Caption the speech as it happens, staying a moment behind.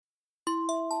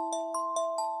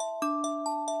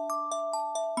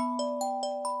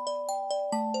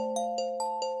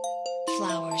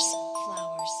flowers.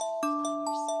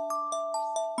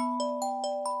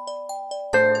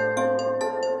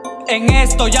 En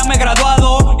esto ya me he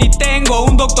graduado y tengo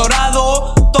un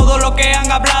doctorado. Todo lo que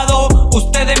han hablado,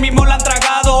 ustedes mismos lo han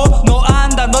tragado. No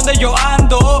andan donde yo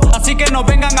ando, así que no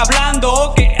vengan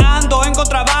hablando que ando en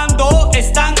contrabando.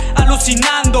 Están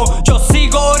alucinando, yo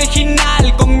sigo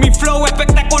original con mi flow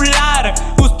espectacular.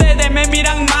 Ustedes me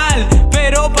miran mal,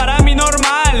 pero para mí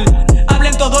normal.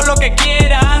 Hablen todo lo que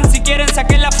quieran, si quieren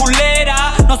saquen la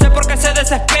fulera. No sé por qué se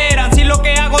desesperan, si lo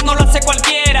que hago no lo hace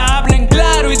cualquiera. Hablen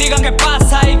claro y digan qué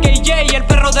pasa. Y el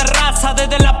perro de raza,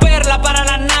 desde la perla para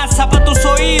la NASA, pa' tus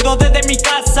oídos desde mi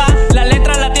casa. La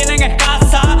letra la tienen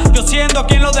escasa, yo siendo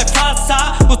quien lo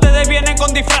desfasa. Ustedes vienen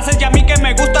con disfraces y a mí que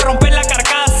me gusta romper la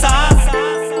carcasa.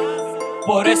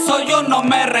 Por eso yo no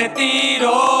me retiro,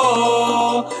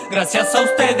 gracias a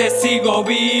ustedes sigo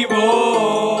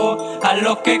vivo. A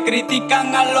los que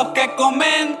critican, a los que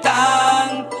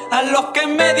comentan, a los que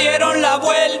me dieron la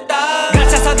vuelta.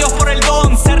 Gracias a Dios por el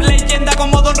don, ser leyenda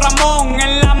como Don Ramón.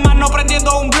 En la mano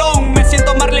prendiendo un blon, me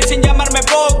siento Marley sin llamarme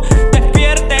Bob.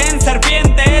 Despierten,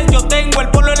 serpientes, yo tengo el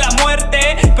polo de la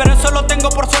muerte, pero eso lo tengo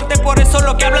por suerte, por eso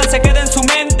lo que hablan se queda en su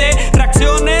mente.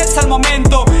 Reacciones al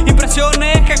momento,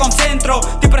 impresiones que concentro.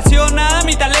 Te impresiona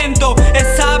mi talento,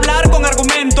 es hablar con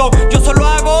argumento. Yo solo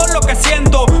hago lo que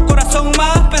siento, corazón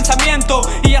más pensamiento.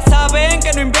 Y ya saben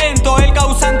que no invento, el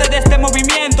causante de este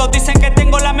movimiento. Dicen que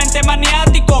tengo la mente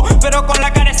maniático, pero con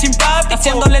la cara es simpático.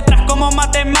 Haciendo letras como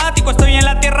matemático, estoy en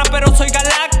la tierra pero soy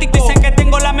galáctico. Dicen que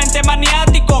tengo la mente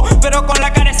maniático, pero con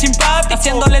la cara es simpático.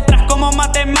 Haciendo letras como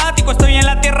matemático, estoy en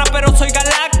la tierra pero soy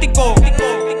galáctico.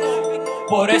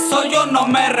 Por eso yo no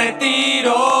me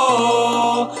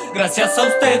retiro, gracias a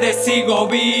ustedes sigo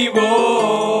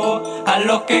vivo. A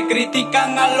los que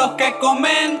critican, a los que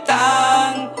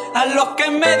comentan, a los que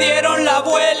me dieron la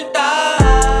vuelta.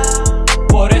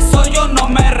 Por eso yo no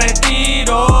me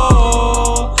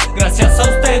retiro, gracias a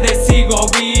ustedes sigo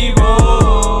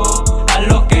vivo. A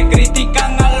los que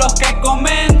critican, a los que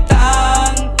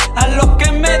comentan, a los que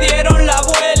me dieron la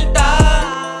vuelta.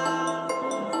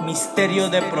 Mysterio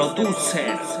de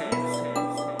producer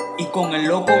y con el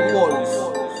logo Wolf,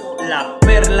 la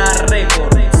Perla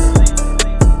Records.